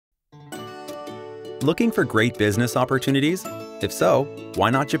Looking for great business opportunities? If so,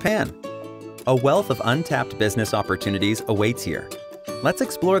 why not Japan? A wealth of untapped business opportunities awaits here. Let's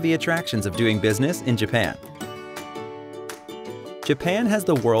explore the attractions of doing business in Japan. Japan has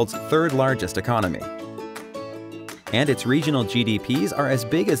the world's third largest economy, and its regional GDPs are as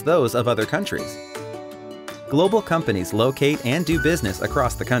big as those of other countries. Global companies locate and do business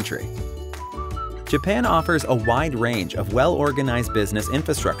across the country. Japan offers a wide range of well-organized business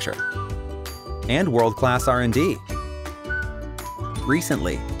infrastructure and world-class R&D.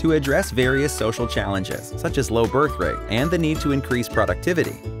 Recently, to address various social challenges such as low birth rate and the need to increase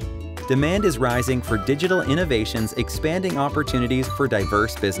productivity, demand is rising for digital innovations, expanding opportunities for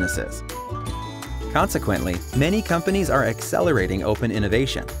diverse businesses. Consequently, many companies are accelerating open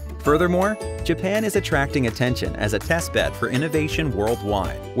innovation. Furthermore, Japan is attracting attention as a testbed for innovation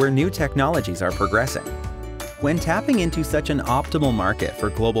worldwide, where new technologies are progressing. When tapping into such an optimal market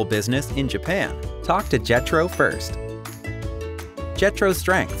for global business in Japan, talk to JETRO first. JETRO's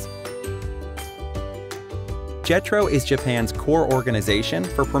strengths. JETRO is Japan's core organization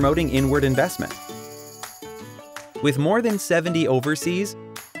for promoting inward investment. With more than 70 overseas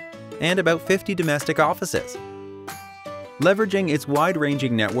and about 50 domestic offices, leveraging its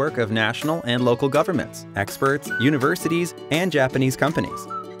wide-ranging network of national and local governments, experts, universities, and Japanese companies.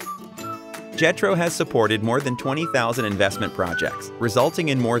 JETRO has supported more than 20,000 investment projects, resulting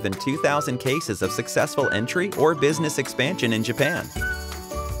in more than 2,000 cases of successful entry or business expansion in Japan.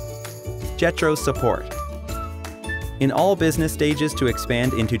 JETRO's support. In all business stages to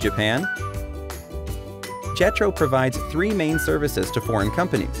expand into Japan, JETRO provides three main services to foreign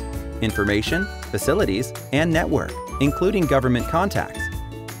companies: information, facilities, and network, including government contacts.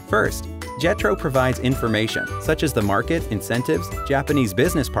 First, JETRO provides information such as the market, incentives, Japanese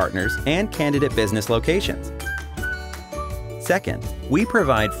business partners, and candidate business locations. Second, we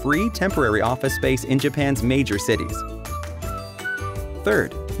provide free temporary office space in Japan's major cities.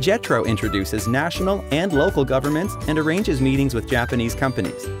 Third, JETRO introduces national and local governments and arranges meetings with Japanese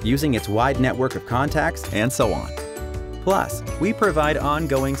companies, using its wide network of contacts and so on. Plus, we provide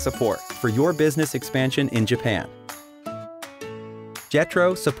ongoing support for your business expansion in Japan.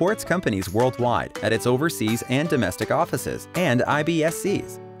 JETRO supports companies worldwide at its overseas and domestic offices and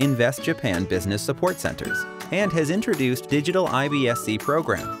IBSCs, Invest Japan Business Support Centers, and has introduced digital IBSC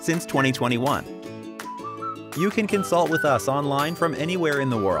program since 2021. You can consult with us online from anywhere in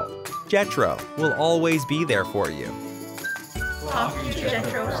the world. JETRO will always be there for you. Talk to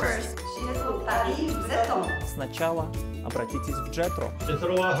JETRO first. Сначала обратитесь в JETRO.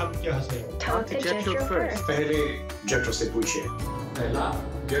 JETRO와 함께하세요. Talk to JETRO first. पहले JETRO से पूछिए. पहला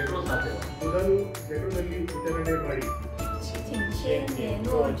JETRO 사세요. 부산은 JETROದಲ್ಲಿ ವಿತರಣೆ ಮಾಡಿ. 请先联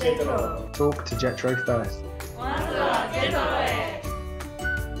络 JETRO. Talk to JETRO first.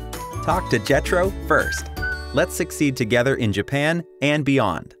 Talk to JETRO first. Let's succeed together in Japan and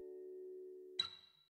beyond.